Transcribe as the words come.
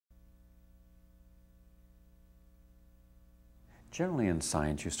Generally in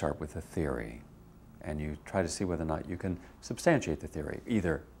science, you start with a theory, and you try to see whether or not you can substantiate the theory,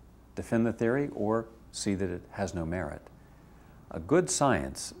 either defend the theory or see that it has no merit. A good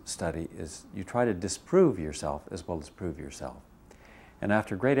science study is you try to disprove yourself as well as prove yourself. And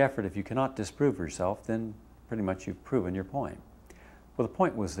after great effort, if you cannot disprove yourself, then pretty much you've proven your point. Well, the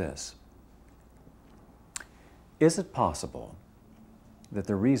point was this. Is it possible that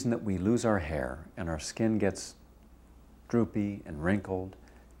the reason that we lose our hair and our skin gets droopy and wrinkled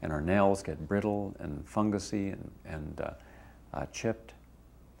and our nails get brittle and fungusy and chipped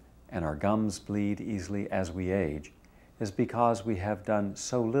and our gums bleed easily as we age is because we have done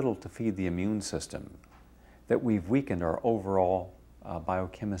so little to feed the immune system that we've weakened our overall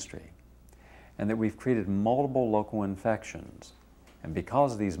biochemistry and that we've created multiple local infections. And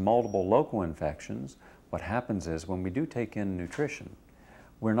because of these multiple local infections, what happens is when we do take in nutrition,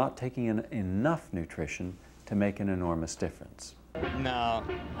 we're not taking in enough nutrition to make an enormous difference. No,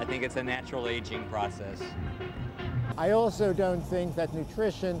 I think it's a natural aging process. I also don't think that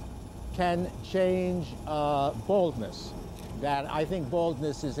nutrition can change baldness. That I think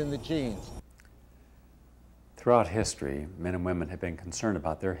baldness is in the genes. Throughout history, men and women have been concerned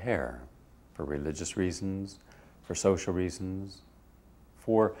about their hair for religious reasons, for social reasons,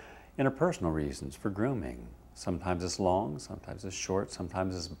 for interpersonal reasons, for grooming. Sometimes it's long, sometimes it's short,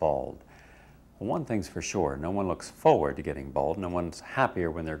 sometimes it's bald. Well, one thing's for sure, no one looks forward to getting bald. No one's happier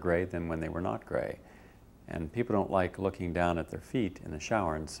when they're gray than when they were not gray. And people don't like looking down at their feet in the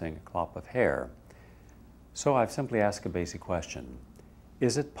shower and seeing a clop of hair. So I've simply asked a basic question.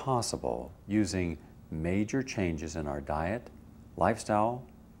 Is it possible, using major changes in our diet, lifestyle,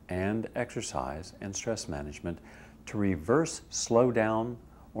 and exercise and stress management, to reverse, slow down,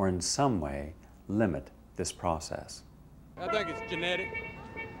 or in some way limit this process? I think it's genetic.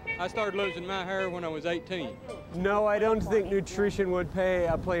 I started losing my hair when I was 18. No, I don't think nutrition would play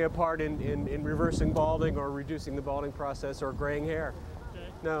a part in reversing balding or reducing the balding process or graying hair.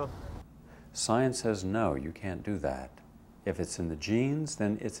 No. Science says no, you can't do that. If it's in the genes,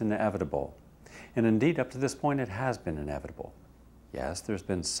 then it's inevitable. And indeed, up to this point, it has been inevitable. Yes, there's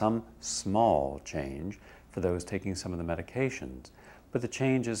been some small change for those taking some of the medications, but the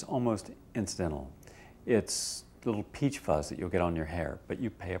change is almost incidental. It's little peach fuzz that you'll get on your hair, but you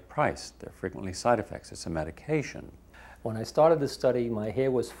pay a price. There are frequently side effects. It's a medication. When I started the study, my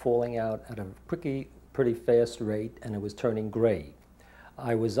hair was falling out at a pretty fast rate, and it was turning gray.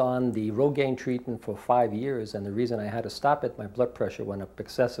 I was on the Rogaine treatment for 5 years, and the reason I had to stop it, my blood pressure went up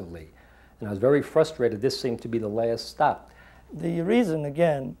excessively. And I was very frustrated. This seemed to be the last stop. The reason,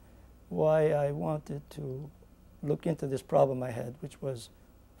 again, why I wanted to look into this problem I had, which was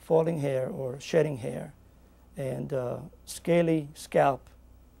falling hair or shedding hair, and scaly scalp,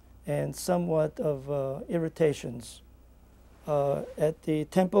 and somewhat of irritations at the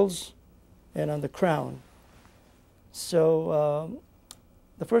temples and on the crown. So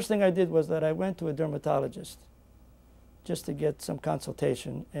the first thing I did was that I went to a dermatologist just to get some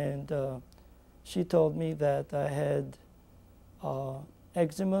consultation, and she told me that I had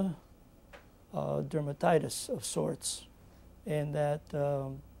eczema, dermatitis of sorts, and that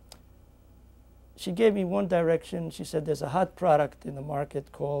she gave me one direction. She said there's a hot product in the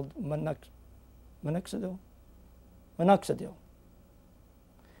market called minoxidil,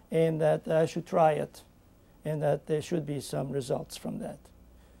 and that I should try it, and that there should be some results from that.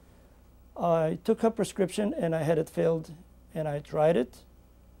 I took her prescription and I had it filled, and I tried it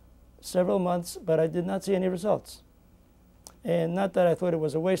several months, but I did not see any results. And not that I thought it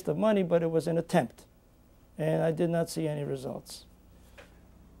was a waste of money, but it was an attempt, and I did not see any results.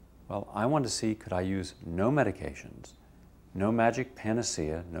 Well, I wanted to see, could I use no medications, no magic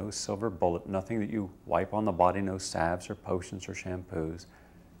panacea, no silver bullet, nothing that you wipe on the body, no salves or potions or shampoos,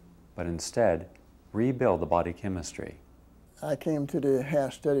 but instead rebuild the body chemistry. I came to the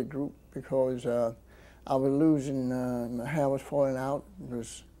hair study group because I was losing, my hair was falling out, it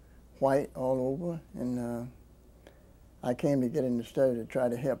was white all over, and I came to get in the study to try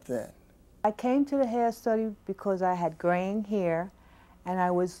to help that. I came to the hair study because I had graying hair, and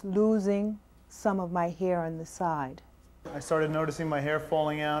I was losing some of my hair on the side. I started noticing my hair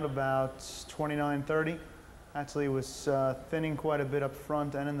falling out about 29, 30. Actually, it was thinning quite a bit up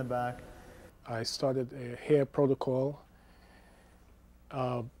front and in the back. I started a hair protocol.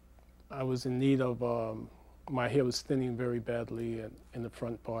 I was in need of, my hair was thinning very badly in the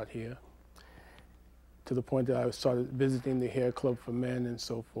front part here, to the point that I started visiting the hair club for men and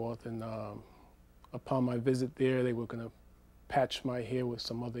so forth. And upon my visit there, they were going to patch my hair with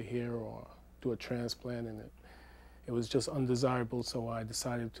some other hair or do a transplant, and it was just undesirable, so I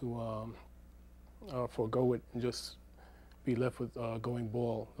decided to forego it and just be left with going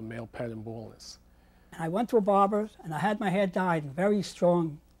bald, the male pattern baldness. I went to a barber and I had my hair dyed in very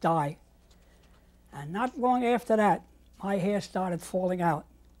strong dye. And not long after that, my hair started falling out.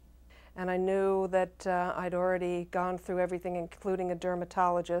 And I knew that I'd already gone through everything, including a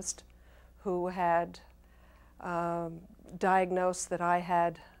dermatologist who had diagnosed that I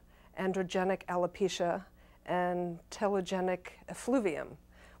had androgenic alopecia and telogenic effluvium,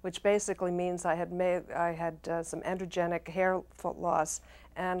 which basically means I had some androgenic hair loss,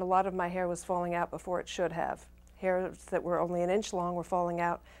 and a lot of my hair was falling out before it should have. Hairs that were only 1 inch long were falling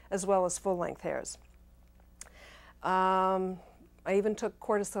out, as well as full-length hairs. I even took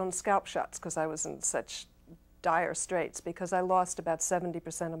cortisone scalp shots because I was in such dire straits, because I lost about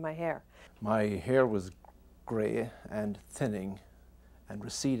 70% of my hair. My hair was gray and thinning and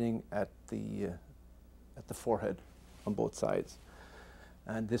receding at the forehead on both sides.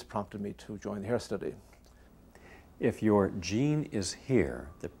 And this prompted me to join the hair study. If your gene is here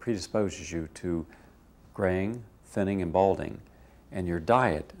that predisposes you to graying, thinning, and balding, and your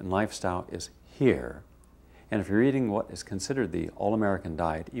diet and lifestyle is here, and if you're eating what is considered the all-American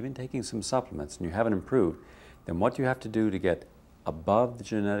diet, even taking some supplements, and you haven't improved, then what you have to do to get above the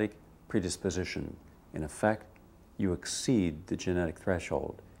genetic predisposition, in effect, you exceed the genetic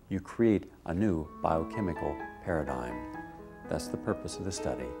threshold. You create a new biochemical paradigm. That's the purpose of the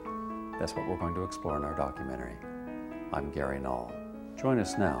study. That's what we're going to explore in our documentary. I'm Gary Null. Join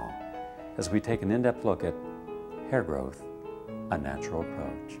us now as we take an in-depth look at hair growth, a natural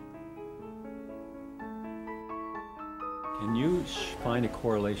approach. Can you find a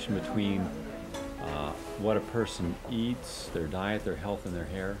correlation between what a person eats, their diet, their health, and their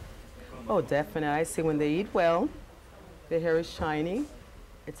hair? Oh, definitely. I see when they eat well, their hair is shiny,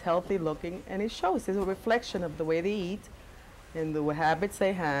 it's healthy looking, and it shows. It's a reflection of the way they eat and the habits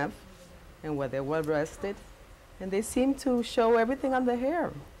they have and whether they're well rested. And they seem to show everything on the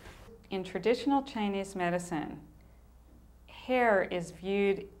hair. In traditional Chinese medicine, hair is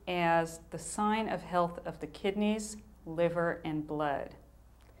viewed as the sign of health of the kidneys, liver, and blood.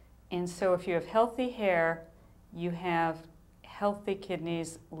 And so if you have healthy hair, you have healthy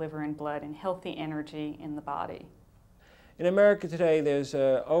kidneys, liver, and blood, and healthy energy in the body. In America today, there's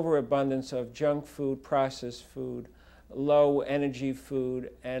an overabundance of junk food, processed food, low energy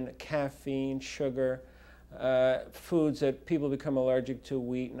food, and caffeine, sugar, foods that people become allergic to,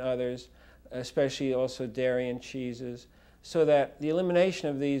 wheat and others, especially also dairy and cheeses. So that the elimination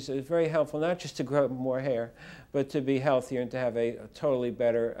of these is very helpful, not just to grow more hair, but to be healthier and to have a totally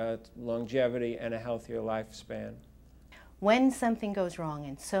better longevity and a healthier lifespan. When something goes wrong,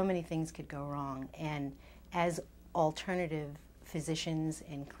 and so many things could go wrong, and as alternative physicians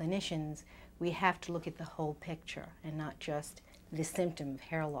and clinicians, we have to look at the whole picture and not just the symptom of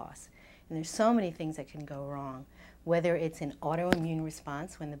hair loss. And there's so many things that can go wrong, whether it's an autoimmune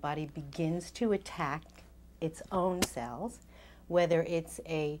response when the body begins to attack its own cells, whether it's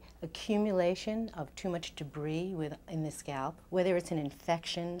a accumulation of too much debris in the scalp, whether it's an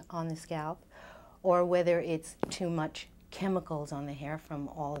infection on the scalp, or whether it's too much chemicals on the hair from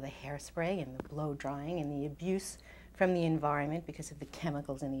all of the hairspray and the blow drying and the abuse from the environment because of the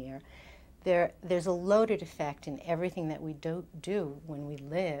chemicals in the air. There's a loaded effect in everything that we do when we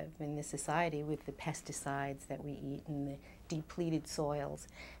live in this society with the pesticides that we eat and the depleted soils,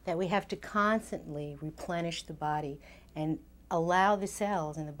 that we have to constantly replenish the body and allow the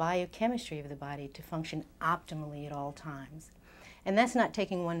cells and the biochemistry of the body to function optimally at all times. And that's not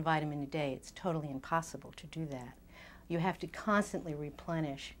taking one vitamin a day. It's totally impossible to do that. You have to constantly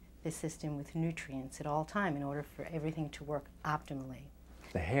replenish the system with nutrients at all time in order for everything to work optimally.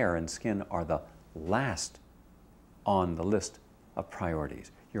 The hair and skin are the last on the list of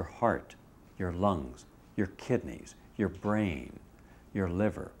priorities. Your heart, your lungs, your kidneys, your brain, your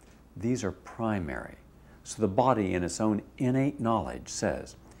liver, these are primary. So the body in its own innate knowledge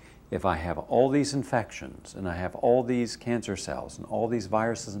says, if I have all these infections and I have all these cancer cells and all these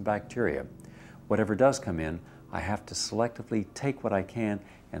viruses and bacteria, whatever does come in, I have to selectively take what I can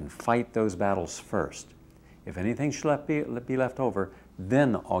and fight those battles first. If anything should be left over,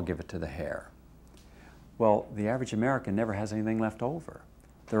 then I'll give it to the hair. Well, the average American never has anything left over.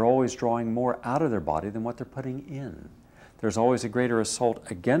 They're always drawing more out of their body than what they're putting in. There's always a greater assault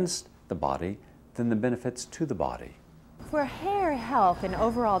against the body than the benefits to the body. For hair health and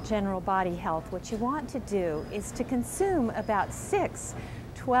overall general body health, what you want to do is to consume about 6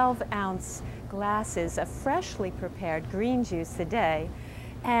 12-ounce glasses of freshly prepared green juice a day.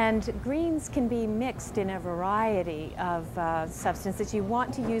 And greens can be mixed in a variety of substances. You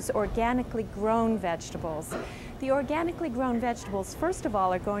want to use organically grown vegetables. The organically grown vegetables, first of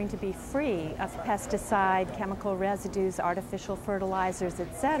all, are going to be free of pesticide, chemical residues, artificial fertilizers,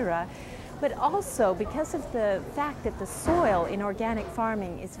 etc. But also, because of the fact that the soil in organic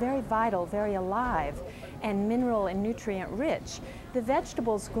farming is very vital, very alive, and mineral and nutrient rich, the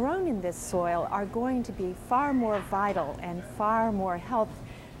vegetables grown in this soil are going to be far more vital and far more health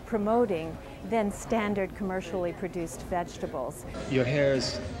promoting than standard commercially produced vegetables. Your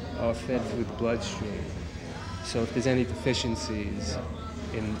hairs are fed through the bloodstream, so if there's any deficiencies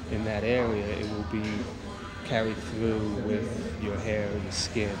in that area, it will be carried through with your hair and your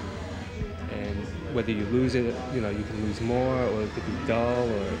skin. And whether you lose it, you can lose more, or it could be dull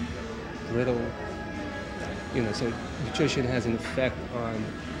or brittle. So nutrition has an effect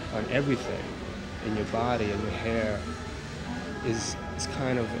on everything in your body, and your hair is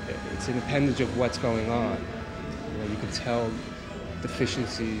it's an appendage of what's going on. You can tell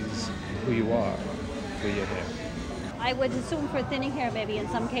deficiencies who you are through your hair. I would assume for thinning hair, maybe in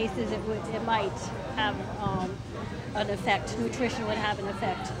some cases it might have an effect. Nutrition would have an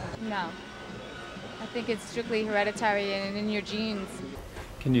effect. No. I think it's strictly hereditary and in your genes.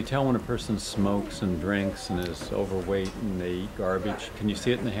 Can you tell when a person smokes and drinks and is overweight and they eat garbage? Can you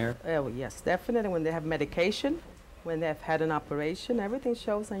see it in the hair? Oh, yes, definitely. When they have medication, when they've had an operation, everything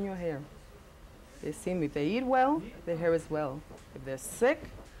shows on your hair. They seem, if they eat well, their hair is well. If they're sick,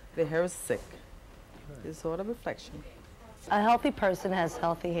 their hair is sick. It's sort of reflection. A healthy person has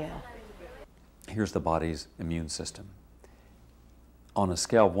healthy hair. Here's the body's immune system. On a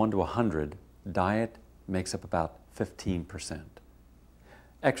scale of 1 to 100, diet makes up about 15%.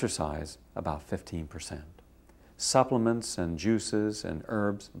 Exercise, about 15%. Supplements and juices and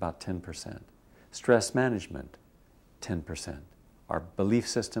herbs, about 10%. Stress management, 10%. Our belief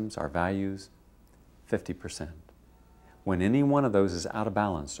systems, our values, 50%. When any one of those is out of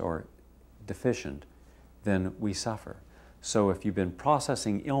balance or deficient, then we suffer. So if you've been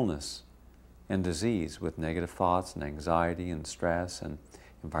processing illness and disease with negative thoughts and anxiety and stress and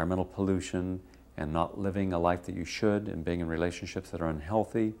environmental pollution and not living a life that you should and being in relationships that are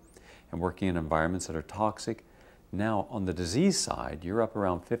unhealthy and working in environments that are toxic, now on the disease side, you're up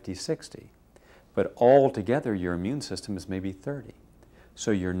around 50, 60. But altogether, your immune system is maybe 30.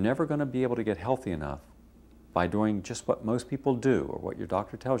 So you're never going to be able to get healthy enough by doing just what most people do or what your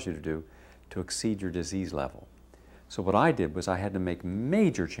doctor tells you to do to exceed your disease level. So what I did was I had to make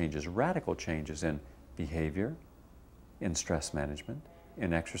major changes, radical changes in behavior, in stress management,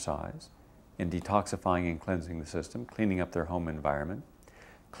 in exercise, in detoxifying and cleansing the system, cleaning up their home environment,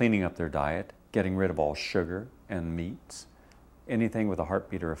 cleaning up their diet, getting rid of all sugar and meats, anything with a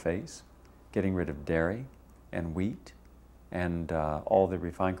heartbeat or a face, getting rid of dairy and wheat and all the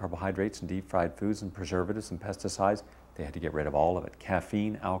refined carbohydrates and deep fried foods and preservatives and pesticides. They had to get rid of all of it.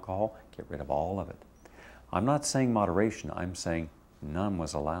 Caffeine, alcohol, get rid of all of it. I'm not saying moderation, I'm saying none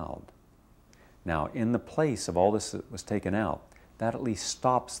was allowed. Now, in the place of all this that was taken out, that at least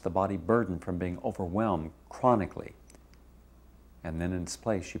stops the body burden from being overwhelmed chronically. And then in its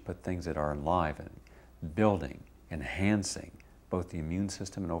place, you put things that are enlivening, building, enhancing both the immune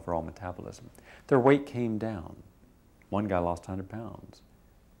system and overall metabolism. Their weight came down. One guy lost 100 pounds.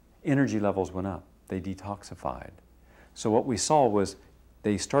 Energy levels went up. They detoxified. So what we saw was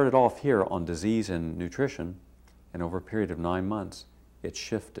they started off here on disease and nutrition, and over a period of 9 months, it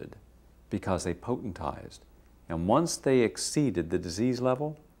shifted because they potentized. And once they exceeded the disease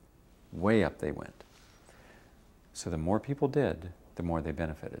level, way up they went. So the more people did, the more they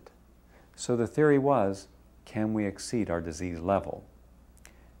benefited. So the theory was, can we exceed our disease level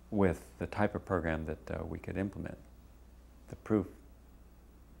with the type of program that we could implement? The proof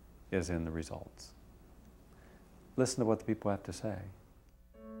is in the results. Listen to what the people have to say.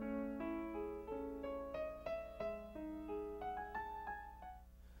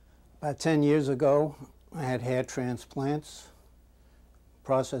 About 10 years ago, I had hair transplants.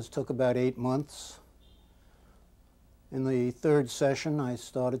 Process took about 8 months. In the third session, I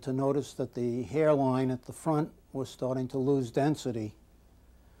started to notice that the hairline at the front was starting to lose density.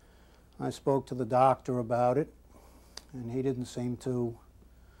 I spoke to the doctor about it, and he didn't seem to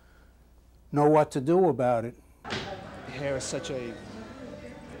know what to do about it. Hair is such a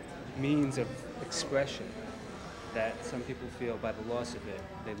means of expression that some people feel by the loss of it,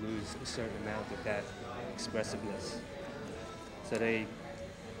 they lose a certain amount of that expressiveness. So they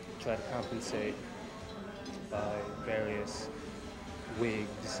try to compensate by various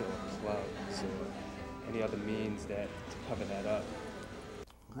wigs or plugs or any other means that to cover that up.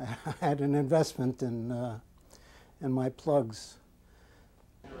 I had an investment in my plugs.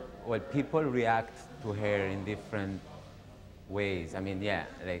 Well, people react to hair in different ways. I mean, yeah,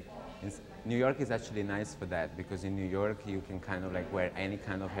 like New York is actually nice for that, because in New York you can kind of like wear any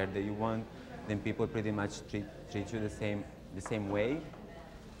kind of hair that you want. Then people pretty much treat you the same way.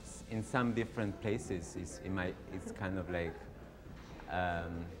 In some different places, it's kind of like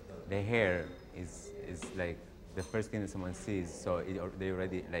the hair is like the first thing that someone sees, so they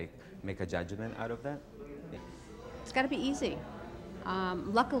already like make a judgment out of that. Yeah. It's got to be easy.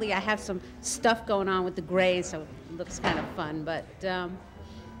 Luckily, I have some stuff going on with the gray, so it looks kind of fun. But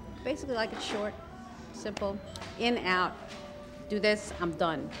basically, like it's short, simple, in, out. Do this, I'm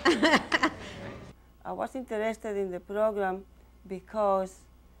done. I was interested in the program because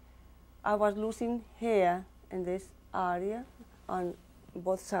I was losing hair in this area on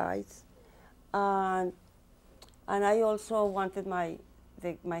both sides, and I also wanted my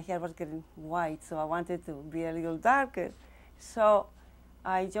hair was getting white, so I wanted to be a little darker. So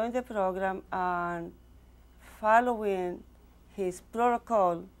I joined the program, and following his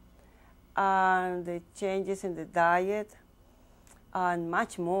protocol and the changes in the diet and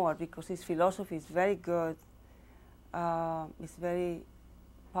much more, because his philosophy is very good. It's very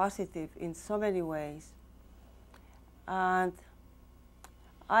positive in so many ways. And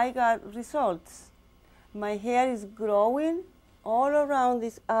I got results. My hair is growing all around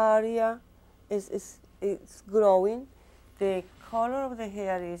this area. It's growing. The color of the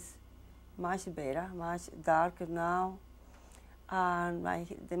hair is much better, much darker now. And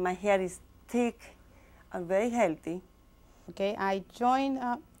my hair is thick and very healthy. Okay, I joined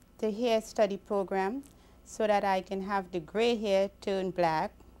the hair study program so that I can have the gray hair turn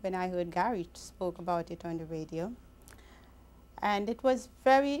black when I heard Gary spoke about it on the radio. And it was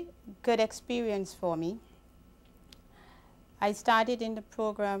very good experience for me. I started in the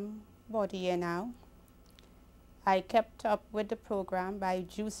program about a year now. I kept up with the program by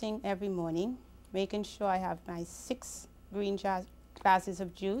juicing every morning, making sure I have my 6 green glasses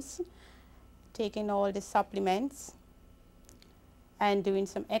of juice, taking all the supplements, and doing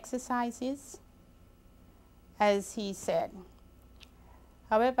some exercises, as he said.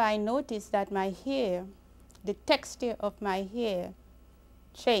 However, I noticed that my hair, the texture of my hair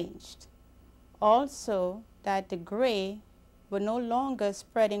changed. Also, that the gray were no longer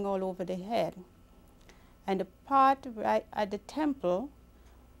spreading all over the head. And the part right at the temple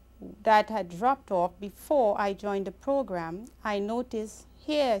that had dropped off before I joined the program, I noticed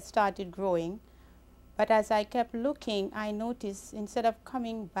hair started growing. But as I kept looking, I noticed instead of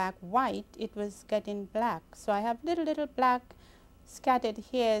coming back white, it was getting black. So I have little black scattered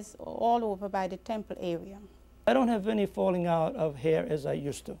hairs all over by the temple area. I don't have any falling out of hair as I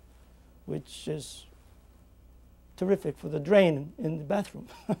used to, which is terrific for the drain in the bathroom.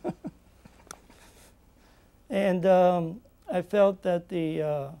 And I felt that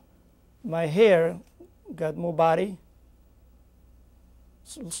my hair got more body,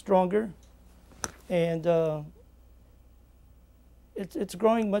 stronger, and it's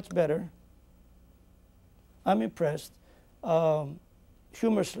growing much better. I'm impressed.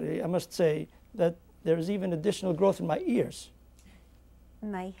 Humorously, I must say that there's even additional growth in my ears.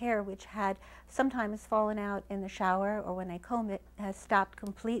 My hair, which had sometimes fallen out in the shower or when I comb it, has stopped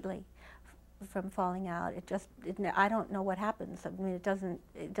completely from falling out. I don't know what happens. I mean, it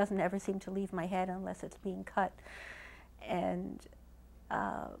doesn't ever seem to leave my head unless it's being cut. And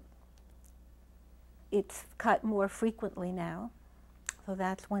it's cut more frequently now, so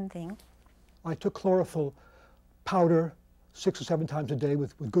that's one thing. I took chlorophyll powder 6 or 7 times a day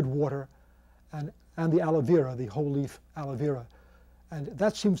with good water, and the aloe vera, the whole leaf aloe vera. And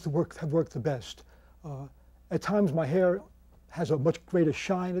that seems to have worked the best. At times my hair has a much greater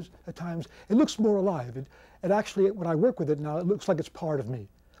shine. At times it looks more alive. It actually, when I work with it now, it looks like it's part of me,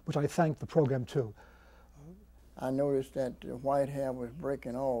 which I thank the program too. I noticed that the white hair was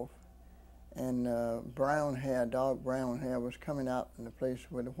breaking off, and brown hair, dark brown hair, was coming out in the place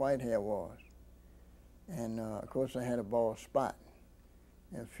where the white hair was. And of course I had a bald spot.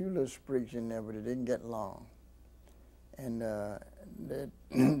 And a few little sprigs in there, but it didn't get long. And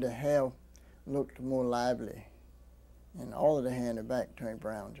the hair looked more lively. And all of the hair in the back turned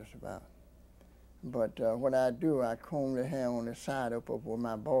brown just about. But what I do, I comb the hair on the side up where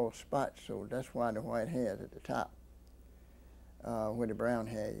my bald spot, so that's why the white hair is at the top, where the brown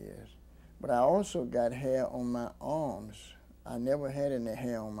hair is. But I also got hair on my arms. I never had any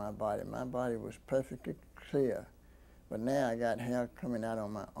hair on my body. My body was perfectly clear. But now I got hair coming out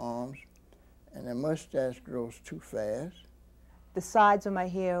on my arms, and the mustache grows too fast. The sides of my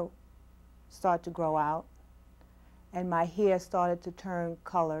hair start to grow out, and my hair started to turn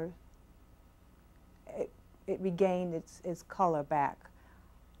color. It regained its color back.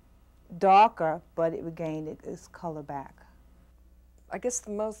 Darker, but it regained its color back. I guess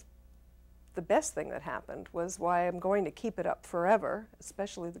the most the best thing that happened, was why I'm going to keep it up forever,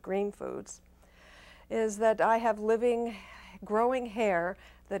 especially the green foods, is that I have living, growing hair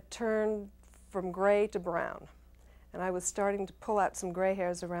that turned from gray to brown. And I was starting to pull out some gray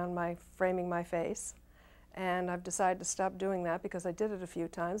hairs around framing my face. And I've decided to stop doing that because I did it a few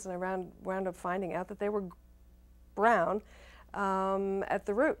times, and I wound up finding out that they were brown at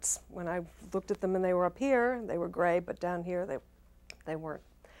the roots. When I looked at them and they were up here, they were gray, but down here they weren't.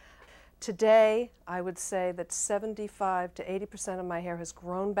 Today, I would say that 75 to 80% of my hair has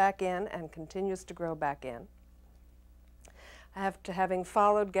grown back in and continues to grow back in. After having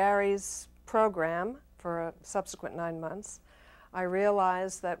followed Gary's program for a subsequent 9 months, I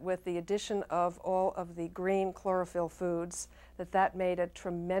realized that with the addition of all of the green chlorophyll foods, that made a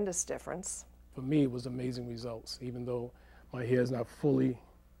tremendous difference. For me, it was amazing results, even though my hair is not fully,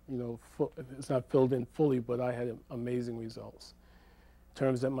 it's not filled in fully, but I had amazing results. In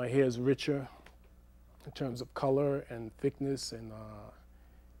terms that my hair is richer, in terms of color and thickness, and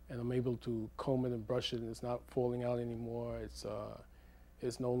I'm able to comb it and brush it, and it's not falling out anymore. It's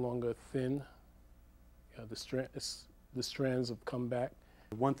no longer thin. The strands have come back.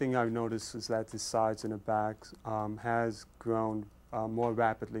 One thing I've noticed is that the sides and the back has grown more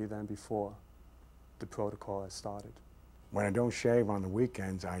rapidly than before the protocol has started. When I don't shave on the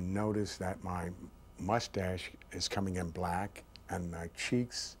weekends, I notice that my mustache is coming in black, and my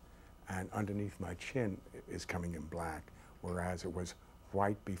cheeks and underneath my chin is coming in black, whereas it was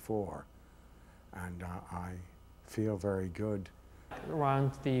white before. And I feel very good.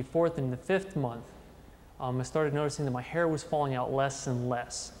 Around the 4th and the 5th month, I started noticing that my hair was falling out less and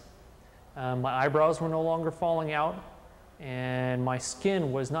less. My eyebrows were no longer falling out, and my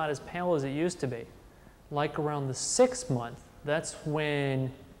skin was not as pale as it used to be. Like around the 6th month, that's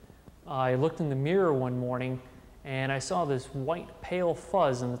when I looked in the mirror one morning and I saw this white pale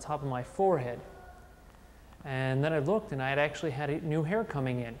fuzz on the top of my forehead. And then I looked and I had actually had new hair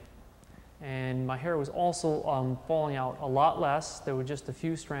coming in. And my hair was also falling out a lot less. There were just a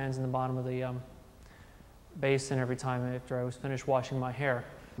few strands in the bottom of the basin every time after I was finished washing my hair.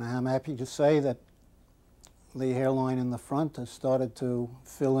 I'm happy to say that the hairline in the front has started to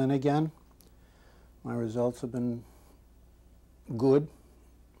fill in again. My results have been good.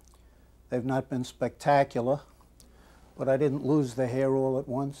 They've not been spectacular, but I didn't lose the hair all at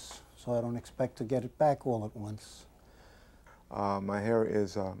once, so I don't expect to get it back all at once. My hair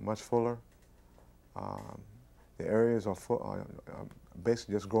is much fuller. The areas are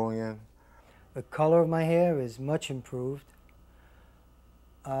basically just growing in. The color of my hair is much improved.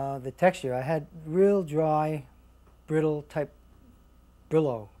 The texture, I had real dry, brittle type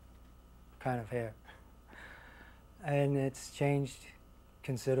Brillo kind of hair. And it's changed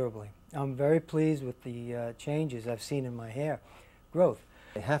considerably. I'm very pleased with the changes I've seen in my hair growth.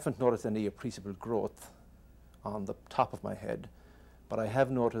 I haven't noticed any appreciable growth on the top of my head, but I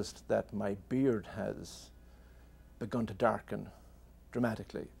have noticed that my beard has begun to darken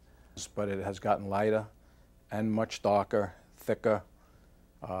dramatically. But it has gotten lighter and much darker, thicker,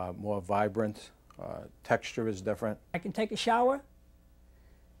 more vibrant. Texture is different. I can take a shower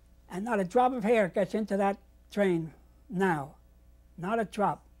and not a drop of hair gets into that drain now. Not a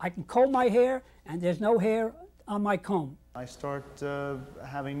drop. I can comb my hair and there's no hair on my comb. I start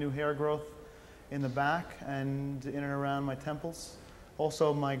having new hair growth in the back and in and around my temples.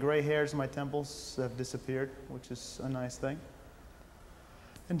 Also, my gray hairs in my temples have disappeared, which is a nice thing.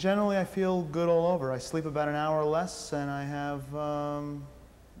 And generally, I feel good all over. I sleep about an hour less, and I have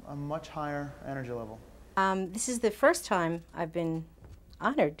a much higher energy level. This is the first time I've been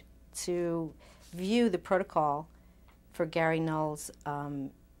honored to view the protocol for Gary Null's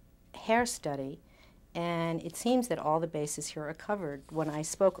hair study, and it seems that all the bases here are covered. When I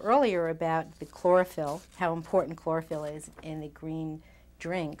spoke earlier about the chlorophyll, how important chlorophyll is in the green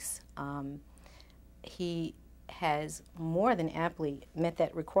drinks, he has more than amply met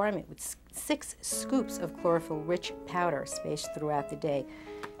that requirement with 6 scoops of chlorophyll-rich powder spaced throughout the day.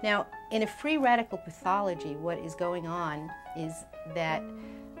 Now, in a free radical pathology, what is going on is that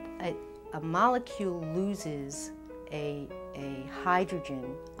a molecule loses a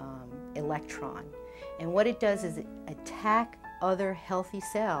hydrogen electron, and what it does is it attack other healthy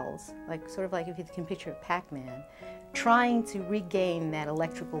cells, sort of like if you can picture a Pac-Man, trying to regain that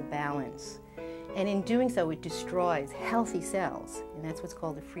electrical balance. And in doing so, it destroys healthy cells, and that's what's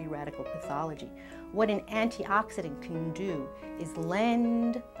called a free radical pathology. What an antioxidant can do is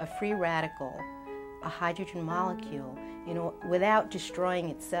lend a free radical, a hydrogen molecule, without destroying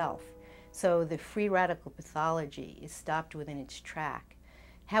itself. So the free radical pathology is stopped within its track.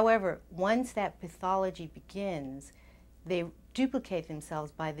 However, once that pathology begins, they duplicate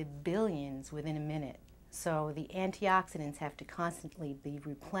themselves by the billions within a minute. So the antioxidants have to constantly be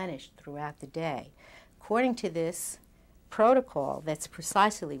replenished throughout the day. According to this protocol, that's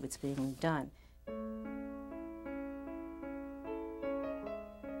precisely what's being done.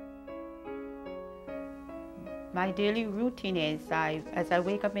 My daily routine is when I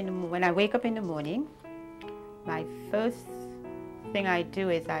wake up in the morning, my first thing I do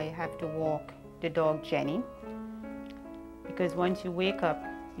is I have to walk the dog Jenny, because once you wake up,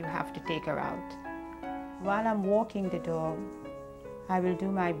 you have to take her out. While I'm walking the dog, I will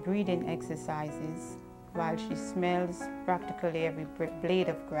do my breathing exercises while she smells practically every blade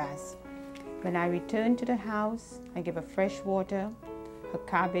of grass. When I return to the house, I give her fresh water, her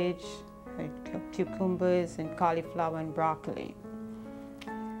cabbage, her cucumbers and cauliflower and broccoli.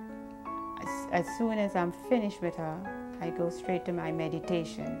 As soon as I'm finished with her, I go straight to my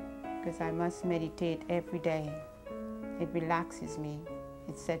meditation, because I must meditate every day. It relaxes me,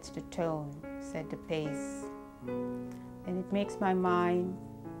 it sets the tone, sets the pace, and it makes my mind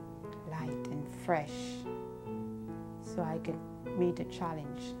light and fresh, so I can meet the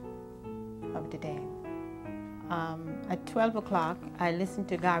challenge of the day. At 12 o'clock, I listen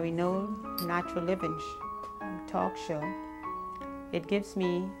to Gary Noel Natural Living talk show. It gives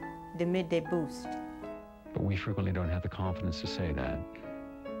me the midday boost. But we frequently don't have the confidence to say that.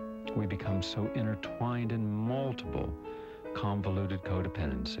 We become so intertwined in multiple convoluted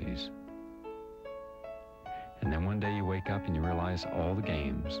codependencies. And then one day you wake up and you realize all the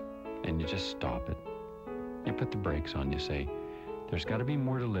games, and you just stop it. You put the brakes on, you say, there's got to be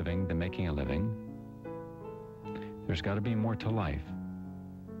more to living than making a living. There's got to be more to life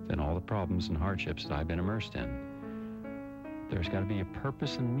than all the problems and hardships that I've been immersed in. There's got to be a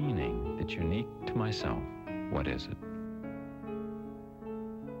purpose and meaning that's unique to myself. What is it?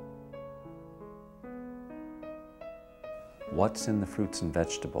 What's in the fruits and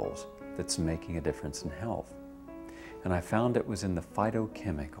vegetables that's making a difference in health? And I found it was in the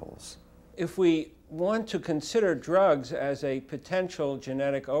phytochemicals. If we want to consider drugs as a potential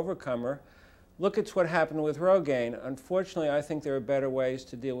genetic overcomer, look at what happened with Rogaine. Unfortunately, I think there are better ways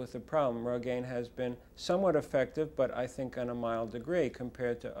to deal with the problem. Rogaine has been somewhat effective, but I think on a mild degree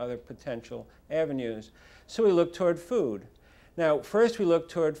compared to other potential avenues. So we look toward food. Now, first we look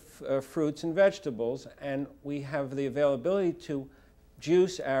toward fruits and vegetables, and we have the availability to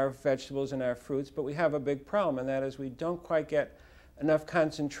juice our vegetables and our fruits, but we have a big problem, and that is we don't quite get enough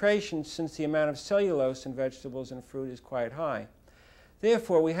concentration, since the amount of cellulose in vegetables and fruit is quite high.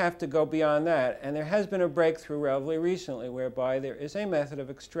 Therefore, we have to go beyond that, and there has been a breakthrough relatively recently whereby there is a method of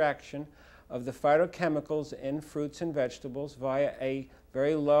extraction of the phytochemicals in fruits and vegetables via a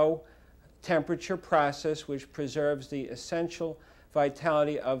very low temperature process which preserves the essential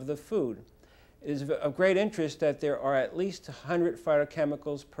vitality of the food. It is of great interest that there are at least 100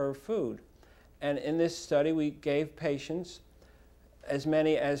 phytochemicals per food, and in this study we gave patients as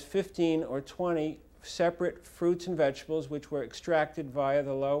many as 15 or 20 separate fruits and vegetables which were extracted via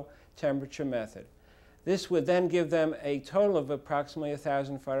the low temperature method. This would then give them a total of approximately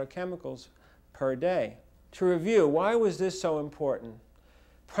 1,000 phytochemicals per day. To review, why was this so important?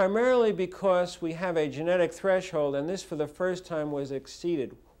 Primarily because we have a genetic threshold, and this for the first time was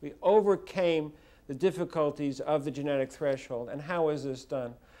exceeded. We overcame the difficulties of the genetic threshold. And how was this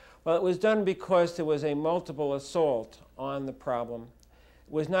done? Well, it was done because there was a multiple assault on the problem.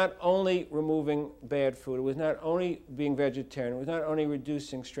 It was not only removing bad food, it was not only being vegetarian, it was not only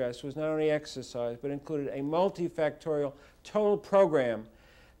reducing stress, it was not only exercise, but included a multifactorial total program.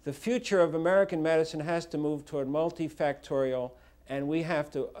 The future of American medicine has to move toward multifactorial, and we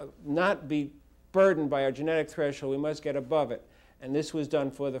have to not be burdened by our genetic threshold, we must get above it. And this was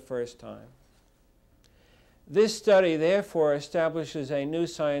done for the first time. This study, therefore, establishes a new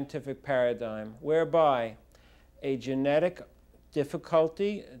scientific paradigm whereby a genetic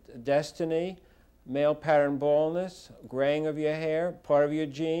difficulty, destiny, male pattern baldness, graying of your hair, part of your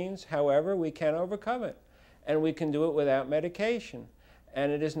genes, however, we can overcome it. And we can do it without medication.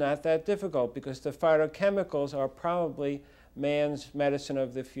 And it is not that difficult because the phytochemicals are probably man's medicine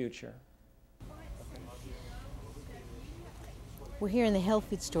of the future. We're here in the health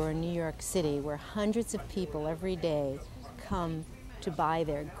food store in New York City, where hundreds of people every day come to buy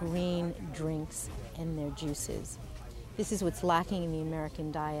their green drinks and their juices. This is what's lacking in the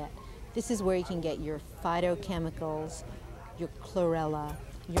American diet. This is where you can get your phytochemicals, your chlorella,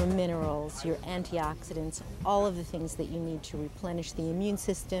 your minerals, your antioxidants, all of the things that you need to replenish the immune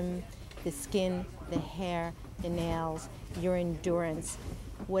system, the skin, the hair, the nails, your endurance.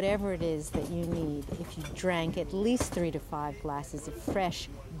 Whatever it is that you need, if you drank at least 3 to 5 glasses of fresh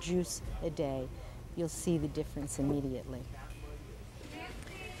juice a day, you'll see the difference immediately.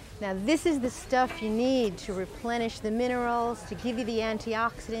 Now this is the stuff you need to replenish the minerals, to give you the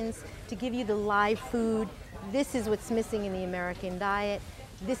antioxidants, to give you the live food. This is what's missing in the American diet.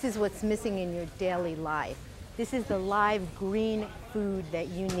 This is what's missing in your daily life. This is the live green food that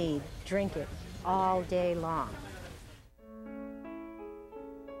you need. Drink it all day long.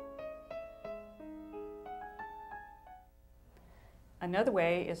 Another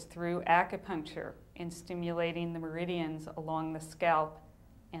way is through acupuncture in stimulating the meridians along the scalp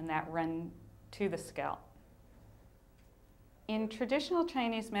and that run to the scalp. In traditional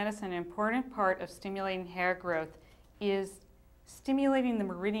Chinese medicine, an important part of stimulating hair growth is stimulating the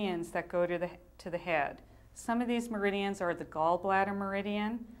meridians that go to the head. Some of these meridians are the gallbladder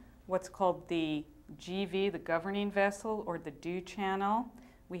meridian, what's called the GV, the governing vessel, or the dew channel.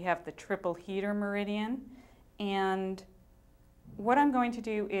 We have the triple heater meridian. And what I'm going to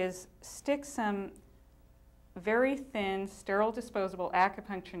do is stick some very thin, sterile disposable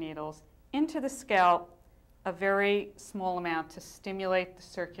acupuncture needles into the scalp, a very small amount, to stimulate the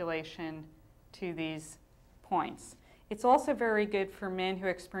circulation to these points. It's also very good for men who are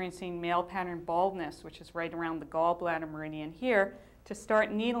experiencing male pattern baldness, which is right around the gallbladder meridian here, to start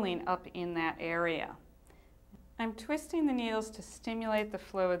needling up in that area. I'm twisting the needles to stimulate the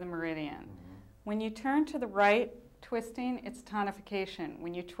flow of the meridian. When you turn to the right, twisting, it's tonification.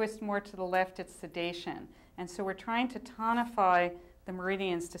 When you twist more to the left, it's sedation. And so we're trying to tonify the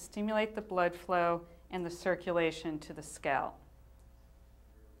meridians to stimulate the blood flow and the circulation to the scalp.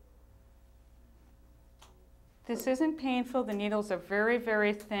 This isn't painful. The needles are very,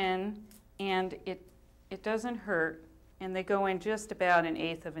 very thin, and it doesn't hurt, and they go in just about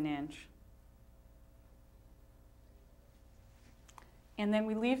 1/8 of an inch. And then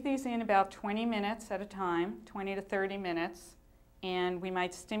we leave these in about 20 minutes at a time, 20 to 30 minutes, and we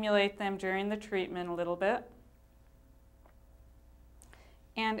might stimulate them during the treatment a little bit.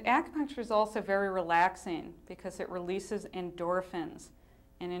 And acupuncture is also very relaxing because it releases endorphins.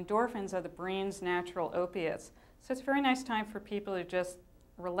 And endorphins are the brain's natural opiates. So it's a very nice time for people to just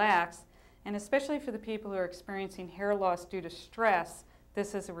relax. And especially for the people who are experiencing hair loss due to stress,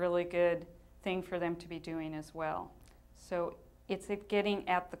 this is a really good thing for them to be doing as well. So it's getting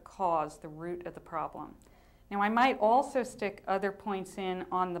at the cause, the root of the problem. Now I might also stick other points in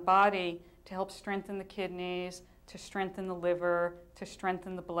on the body to help strengthen the kidneys, to strengthen the liver, to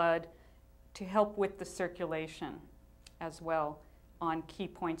strengthen the blood, to help with the circulation as well on key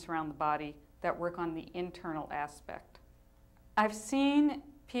points around the body that work on the internal aspect. I've seen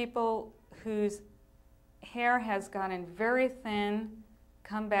people whose hair has gotten very thin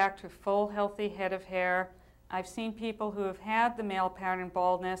come back to full healthy head of hair. I've seen people who have had the male pattern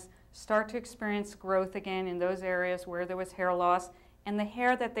baldness start to experience growth again in those areas where there was hair loss, and the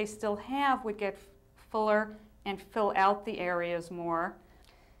hair that they still have would get fuller and fill out the areas more.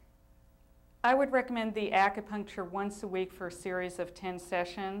 I would recommend the acupuncture once a week for a series of 10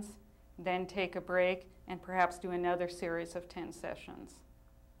 sessions, then take a break, and perhaps do another series of 10 sessions.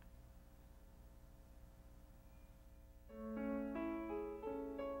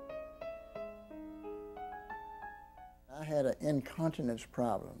 I had an incontinence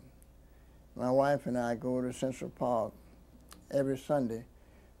problem. My wife and I go to Central Park every Sunday,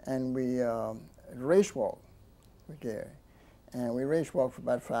 and we race walk with Gary. And we race walk for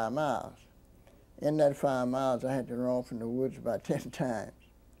about 5 miles. In that 5 miles, I had to run off in the woods about 10 times.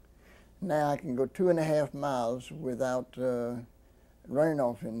 Now I can go 2.5 miles without running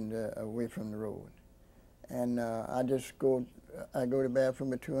off away from the road. And I go to the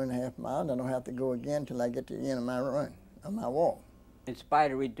bathroom at 2.5 miles. I don't have to go again until I get to the end of my run, of my walk. In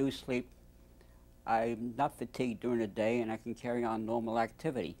spite of reduced sleep, I'm not fatigued during the day, and I can carry on normal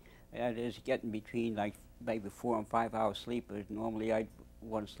activity. That is, getting between like maybe 4 and 5 hours sleep. Normally I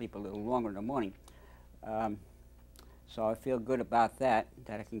want to sleep a little longer in the morning. So I feel good about that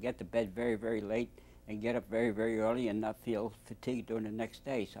I can get to bed very, very late and get up very, very early and not feel fatigued during the next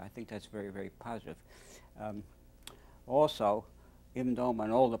day. So I think that's very, very positive. Also, even though I'm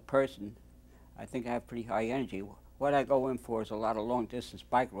an older person, I think I have pretty high energy. What I go in for is a lot of long-distance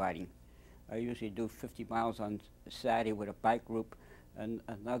bike riding. I usually do 50 miles on Saturday with a bike group and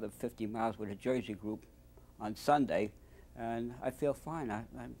another 50 miles with a Jersey group on Sunday, and I feel fine.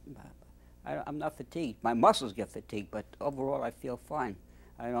 I'm not fatigued. My muscles get fatigued, but overall I feel fine.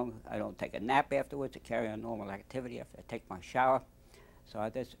 I don't take a nap afterwards to carry on normal activity after I take my shower.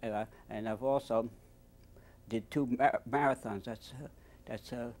 So and I've also did 2 marathons.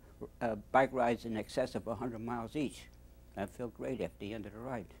 That's bike rides in excess of 100 miles each. I feel great at the end of the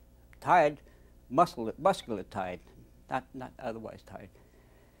ride. Tired, muscular tired, not otherwise tired.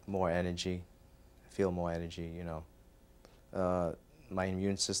 More energy, feel more energy, you know. my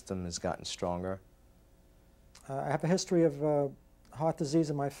immune system has gotten stronger. I have a history of heart disease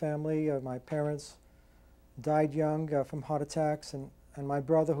in my family. My parents died young from heart attacks, and my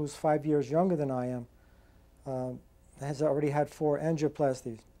brother, who's 5 years younger than I am, has already had 4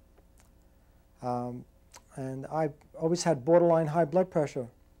 angioplasties. And I've always had borderline high blood pressure.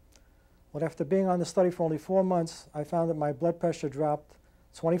 But after being on the study for only 4 months, I found that my blood pressure dropped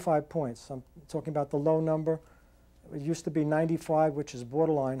 25 points. I'm talking about the low number. It used to be 95, which is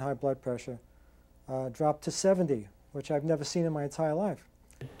borderline high blood pressure, dropped to 70, which I've never seen in my entire life.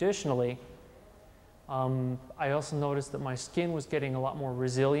 Additionally, I also noticed that my skin was getting a lot more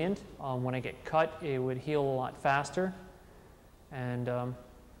resilient. When I get cut, it would heal a lot faster. And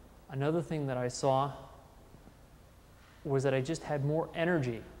another thing that I saw was that I just had more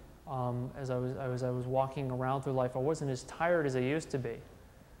energy as I was walking around through life. I wasn't as tired as I used to be.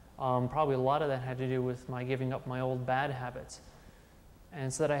 Probably a lot of that had to do with my giving up my old bad habits.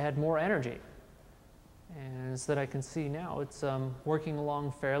 And so that I had more energy. And so that I can see now it's working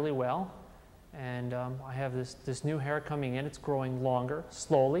along fairly well. And I have this new hair coming in. It's growing longer,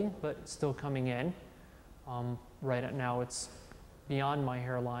 slowly, but it's still coming in. Right now it's beyond my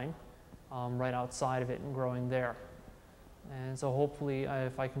hairline, right outside of it and growing there. And so hopefully,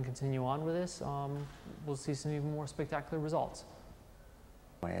 if I can continue on with this, we'll see some even more spectacular results.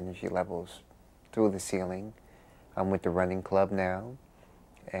 My energy levels through the ceiling. I'm with the running club now,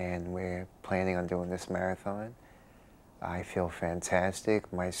 and we're planning on doing this marathon. I feel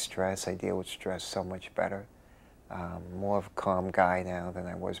fantastic. My stress, I deal with stress so much better. More of a calm guy now than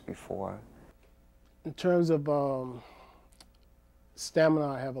I was before. In terms of stamina,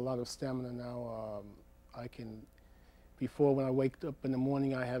 I have a lot of stamina now. I can, before when I wake up in the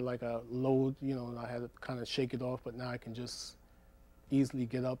morning, I had like a load, you know, and I had to kind of shake it off, but now I can just easily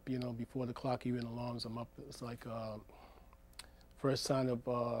get up, you know, before the clock even alarms, I'm up. It's like first sign of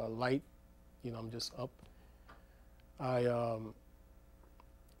light, you know, I'm just up.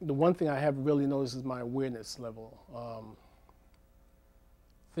 The one thing I have really noticed is my awareness level.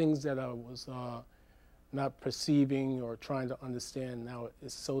 Things that I was not perceiving or trying to understand now,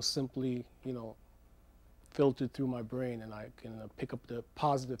 it's so simply, you know, filtered through my brain, and I can pick up the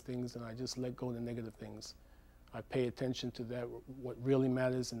positive things and I just let go of the negative things. I pay attention to that, what really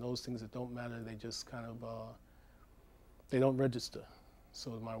matters, and those things that don't matter, they just kind of, they don't register.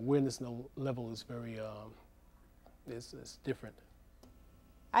 So my awareness level is very, it's different.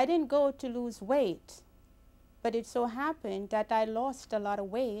 I didn't go to lose weight, but it so happened that I lost a lot of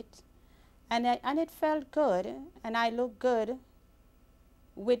weight, and it felt good, and I looked good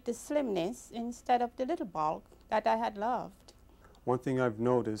with the slimness instead of the little bulk that I had loved. One thing I've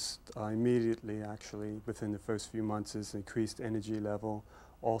noticed immediately, actually, within the first few months is increased energy level.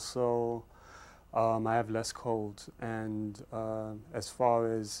 Also, I have less colds, and as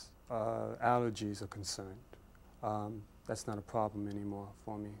far as allergies are concerned, that's not a problem anymore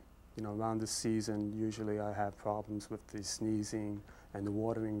for me. You know, around this season, usually I have problems with the sneezing and the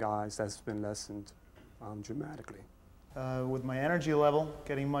watering eyes. That's been lessened dramatically. With my energy level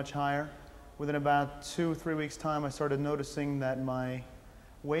getting much higher, within about 2-3 weeks' time, I started noticing that my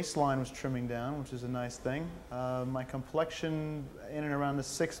waistline was trimming down, which is a nice thing. My complexion, in and around the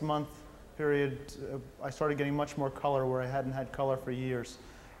 6-month period, I started getting much more color where I hadn't had color for years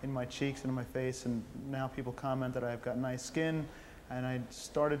in my cheeks and in my face, and now people comment that I've got nice skin, and I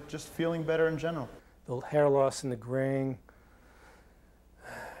started just feeling better in general. The hair loss and the graying,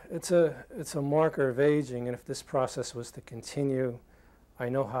 it's a marker of aging, and if this process was to continue, I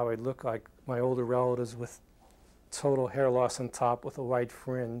know how I'd look like my older relatives with total hair loss on top with a white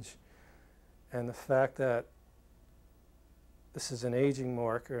fringe. And the fact that this is an aging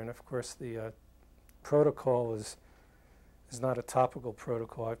marker, and of course the protocol is not a topical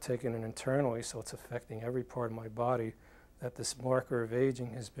protocol. I've taken it internally, so it's affecting every part of my body, that this marker of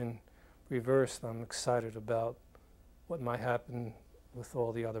aging has been reversed. I'm excited about what might happen with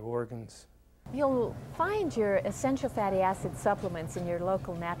all the other organs. You'll find your essential fatty acid supplements in your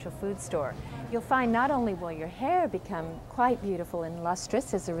local natural food store. You'll find not only will your hair become quite beautiful and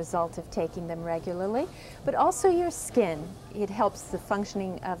lustrous as a result of taking them regularly, but also your skin. It helps the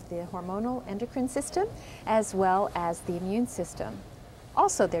functioning of the hormonal endocrine system as well as the immune system.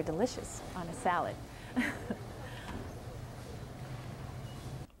 Also, they're delicious on a salad.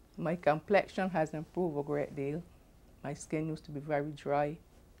 My complexion has improved a great deal. My skin used to be very dry.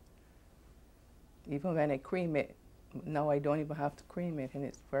 Even when I cream it, now I don't even have to cream it, and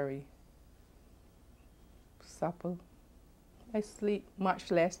it's very supple. I sleep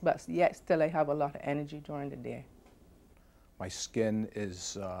much less, but yet still I have a lot of energy during the day. My skin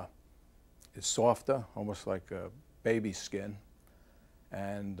is softer, almost like a baby skin,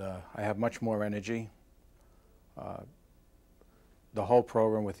 and I have much more energy. The whole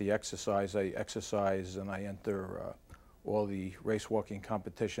program with the exercise, I exercise and I enter all the race walking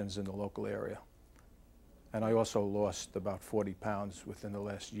competitions in the local area. And I also lost about 40 pounds within the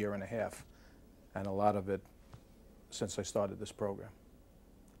last year and a half, and a lot of it since I started this program.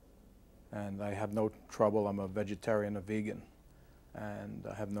 And I have no trouble. I'm a vegetarian, a vegan, and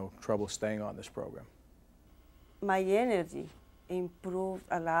I have no trouble staying on this program. My energy improved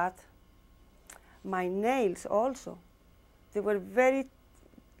a lot. My nails also. They were very,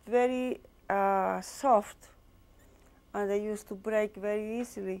 very soft, and they used to break very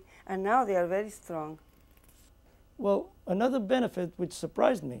easily, and now they are very strong. Well, another benefit which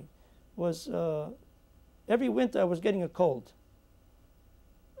surprised me was every winter I was getting a cold,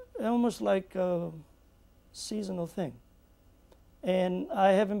 almost like a seasonal thing. And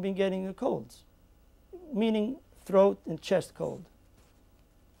I haven't been getting the colds, meaning throat and chest cold.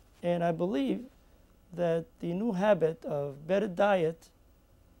 And I believe that the new habit of better diet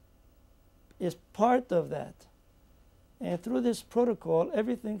is part of that. And through this protocol,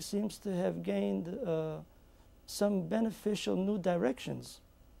 everything seems to have gained some beneficial new directions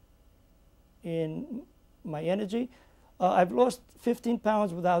in my energy. I've lost 15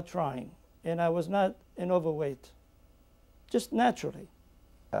 pounds without trying, and I was not an overweight, just naturally.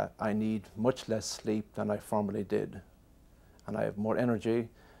 I need much less sleep than I formerly did, and I have more energy,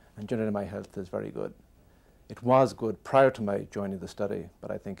 and generally my health is very good. It was good prior to my joining the study,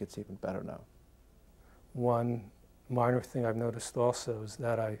 but I think it's even better now. One minor thing I've noticed also is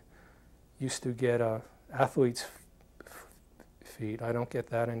that I used to get athlete's feet. I don't get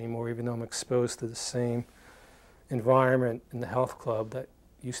that anymore, even though I'm exposed to the same environment in the health club that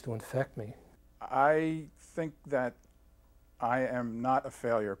used to infect me. I think that I am not a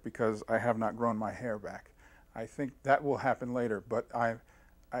failure because I have not grown my hair back. I think that will happen later, but I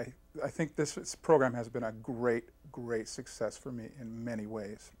think this program has been a great, great success for me in many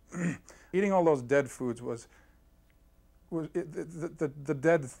ways. Eating all those dead foods the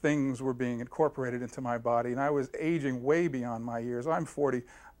dead things were being incorporated into my body, and I was aging way beyond my years. I'm 40.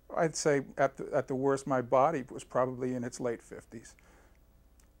 I'd say at the worst, my body was probably in its late 50s.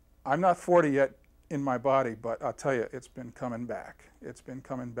 I'm not 40 yet in my body, but I'll tell you, it's been coming back. It's been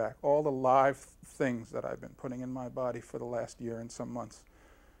coming back. All the live things that I've been putting in my body for the last year and some months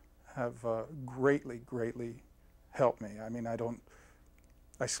have greatly, greatly helped me. I mean,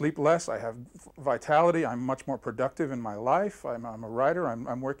 I sleep less, I have vitality, I'm much more productive in my life. I'm a writer,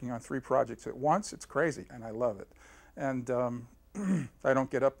 I'm working on 3 projects at once. It's crazy, and I love it. And I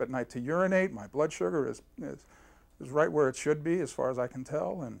don't get up at night to urinate. My blood sugar is right where it should be as far as I can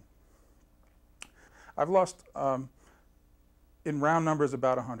tell. And I've lost, in round numbers,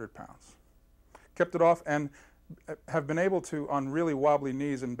 about 100 pounds. Kept it off and have been able to, on really wobbly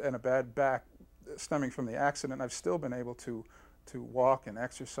knees and a bad back stemming from the accident, I've still been able to walk and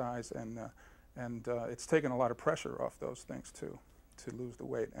exercise, and it's taken a lot of pressure off those things too, to lose the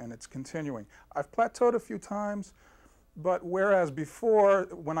weight, and it's continuing. I've plateaued a few times, but whereas before,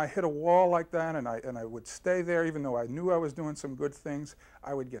 when I hit a wall like that and I would stay there even though I knew I was doing some good things,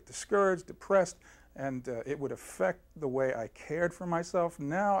 I would get discouraged, depressed, and it would affect the way I cared for myself.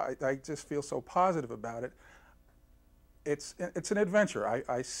 Now I just feel so positive about it. It's an adventure.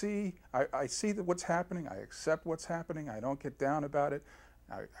 I see what's happening. I accept what's happening. I don't get down about it.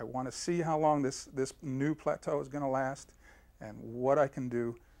 I want to see how long this new plateau is going to last, and what I can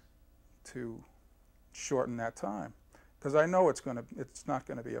do to shorten that time. Because I know it's not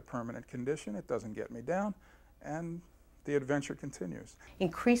going to be a permanent condition. It doesn't get me down, and the adventure continues.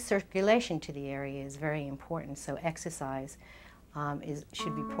 Increased circulation to the area is very important. So exercise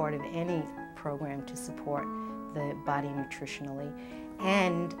should be part of any program to support the body nutritionally.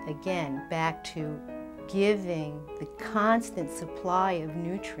 And again, back to giving the constant supply of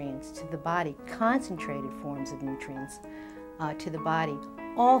nutrients to the body, concentrated forms of nutrients to the body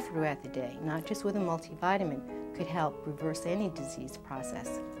all throughout the day, not just with a multivitamin, could help reverse any disease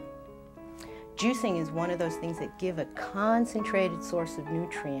process. Juicing is one of those things that give a concentrated source of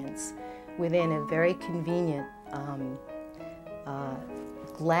nutrients within a very convenient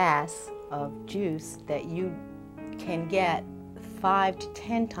glass of juice that you can get 5 to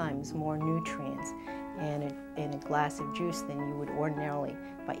 10 times more nutrients in a glass of juice than you would ordinarily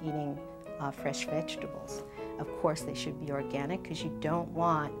by eating fresh vegetables. Of course, they should be organic because you don't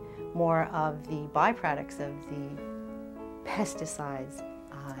want more of the byproducts of the pesticides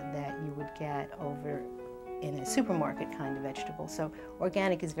that you would get over in a supermarket kind of vegetable. So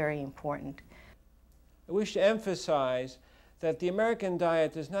organic is very important. I wish to emphasize that the American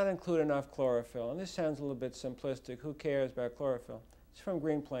diet does not include enough chlorophyll. And this sounds a little bit simplistic. Who cares about chlorophyll? It's from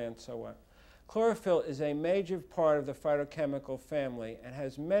green plants, so what? Chlorophyll is a major part of the phytochemical family and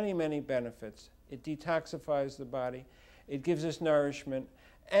has many, many benefits. It detoxifies the body, it gives us nourishment,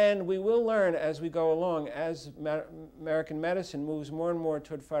 and we will learn as we go along, as American medicine moves more and more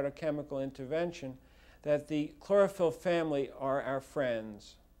toward phytochemical intervention, that the chlorophyll family are our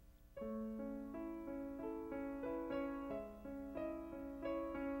friends.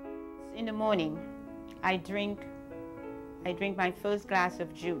 In the morning, I drink my first glass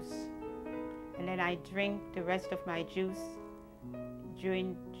of juice, and then I drink the rest of my juice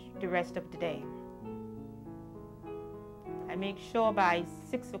during the rest of the day. I make sure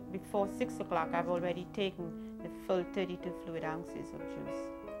before 6 o'clock I've already taken the full 32 fluid ounces of juice.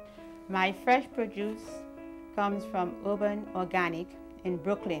 My fresh produce comes from Urban Organic in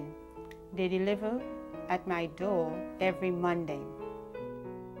Brooklyn. They deliver at my door every Monday.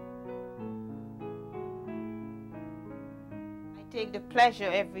 I take the pleasure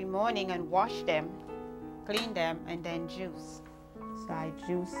every morning and wash them, clean them, and then juice. So I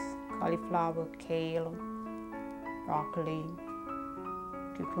juice cauliflower, kale, broccoli,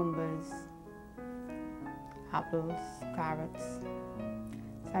 cucumbers, apples, carrots.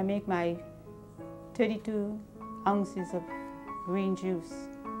 So I make my 32 ounces of green juice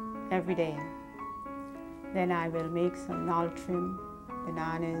every day. Then I will make some Naltrim,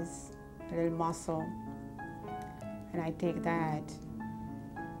 bananas, a little mussel, and I take that.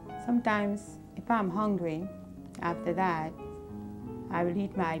 Sometimes, if I'm hungry, after that, I will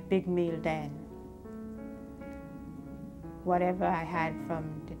eat my big meal then. Whatever I had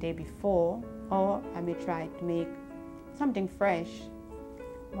from the day before, or I may try to make something fresh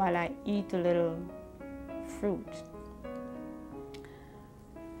while I eat a little fruit.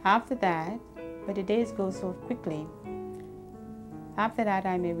 After that, but the days go so quickly, after that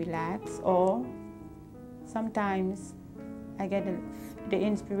I may relax, or sometimes I get the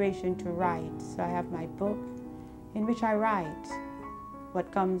inspiration to write. So I have my book in which I write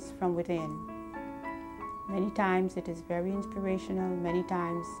what comes from within. Many times it is very inspirational, many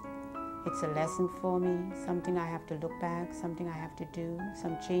times it's a lesson for me, something I have to look back, something I have to do,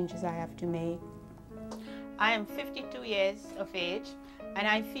 some changes I have to make. I am 52 years of age and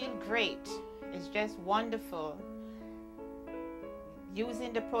I feel great. It's just wonderful.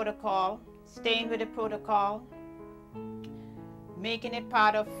 Using the protocol, staying with the protocol, making it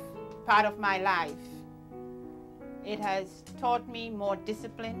part of my life. It has taught me more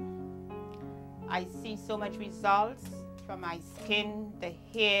discipline. I see so much results from my skin, the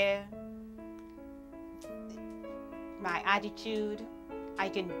hair, my attitude. I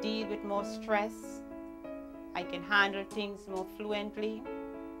can deal with more stress. I can handle things more fluently.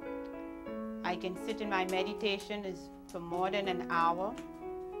 I can sit in my meditation for more than an hour.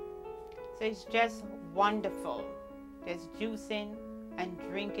 So it's just wonderful. Just juicing and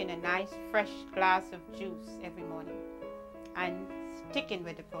drinking a nice fresh glass of juice every morning and sticking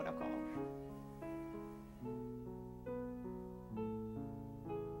with the protocol.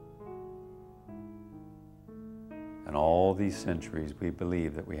 In all these centuries, we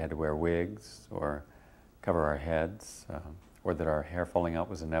believed that we had to wear wigs or cover our heads, or that our hair falling out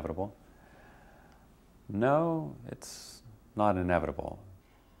was inevitable. No, it's not inevitable.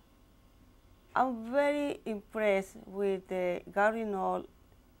 I'm very impressed with the GNU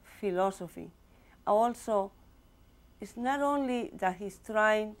philosophy. Also, it's not only that he's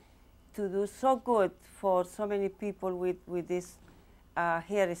trying to do so good for so many people with this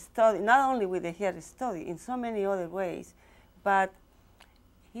hair study, not only with the hair study, in so many other ways, but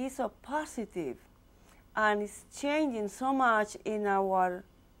he's so positive and it's changing so much in our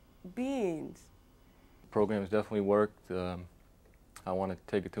beings. The program has definitely worked. I want to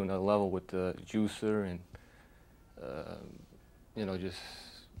take it to another level with the juicer and, you know, just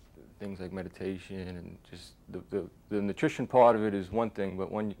things like meditation and just the nutrition part of it is one thing, but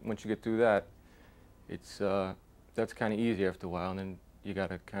once you get through that, it's that's kind of easy after a while, and then you got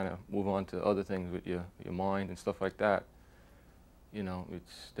to kind of move on to other things with your mind and stuff like that. You know,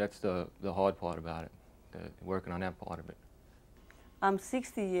 that's the hard part about it, working on that part of it. I'm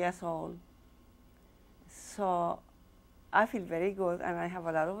 60 years old, so I feel very good and I have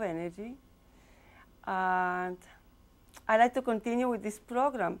a lot of energy. And I like to continue with this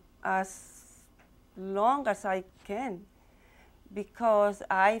program as long as I can because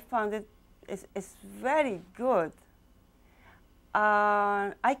I found it's very good.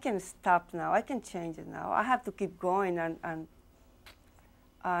 I can stop now, I can change it now. I have to keep going and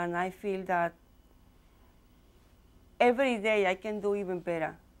I feel that every day I can do even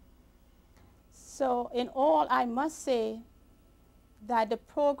better. So in all, I must say that the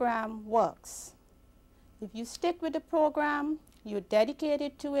program works. If you stick with the program you're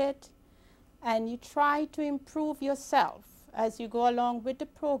dedicated to it, and you try to improve yourself as you go along with the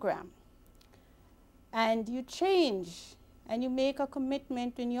program. And you change, and you make a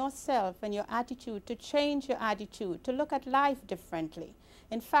commitment in yourself and your attitude to change your attitude, to look at life differently.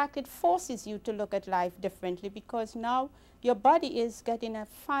 In fact, it forces you to look at life differently because now your body is getting a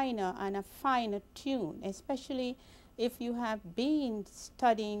finer and a finer tune, especially if you have been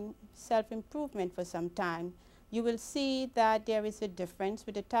studying self-improvement for some time. You will see that there is a difference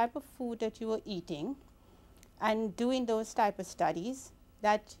with the type of food that you are eating and doing those type of studies,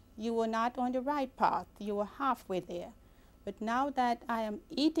 that you were not on the right path, you were halfway there. But now that I am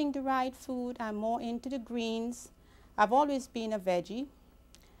eating the right food, I'm more into the greens. I've always been a veggie,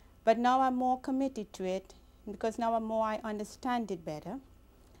 but now I'm more committed to it because now I understand it better.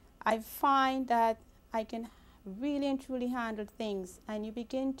 I find that I can really and truly handle things, and you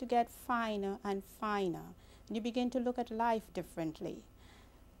begin to get finer and finer. And you begin to look at life differently.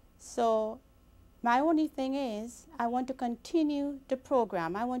 So my only thing is I want to continue the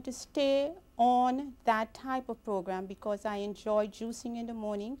program. I want to stay on that type of program because I enjoy juicing in the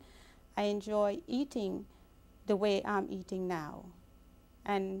morning. I enjoy eating the way I'm eating now.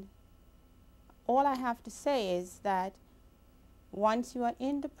 And all I have to say is that once you are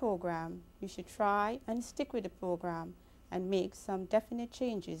in the program, you should try and stick with the program and make some definite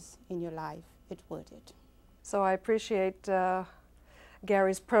changes in your life. It's worth it. So I appreciate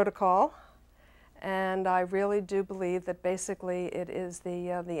Gary's protocol, and I really do believe that basically it is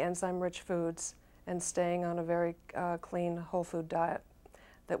the enzyme-rich foods and staying on a very clean, whole food diet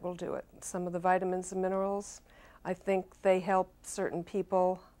that will do it. Some of the vitamins and minerals, I think they help certain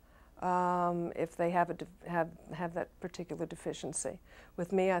people if they have that particular deficiency.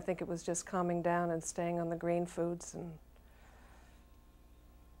 With me, I think it was just calming down and staying on the green foods, and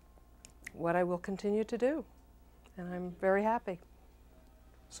what I will continue to do, and I'm very happy.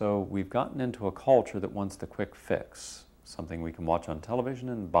 So we've gotten into a culture that wants the quick fix, something we can watch on television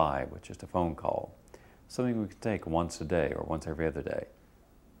and buy with just a phone call, something we can take once a day or once every other day.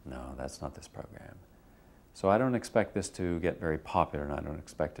 No, that's not this program. So I don't expect this to get very popular, and I don't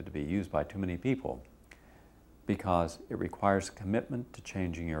expect it to be used by too many people because it requires commitment to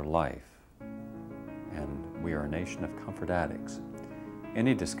changing your life. And we are a nation of comfort addicts.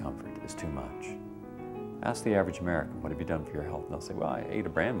 Any discomfort is too much. Ask the average American, what have you done for your health? And they'll say, well, I ate a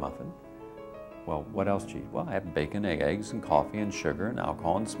bran muffin. Well, what else do you eat? Well, I have bacon, eggs, and coffee, and sugar, and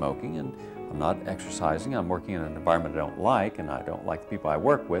alcohol, and smoking, and I'm not exercising. I'm working in an environment I don't like, and I don't like the people I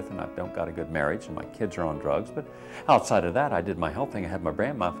work with, and I don't got a good marriage, and my kids are on drugs. But outside of that, I did my health thing. I had my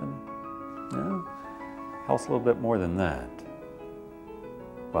bran muffin. No, health's a little bit more than that.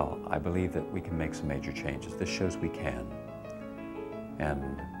 Well, I believe that we can make some major changes. This shows we can.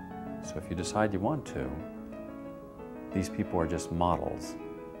 And so if you decide you want to, these people are just models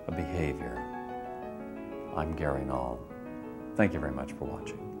of behavior. I'm Gary Null. Thank you very much for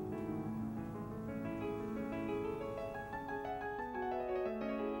watching.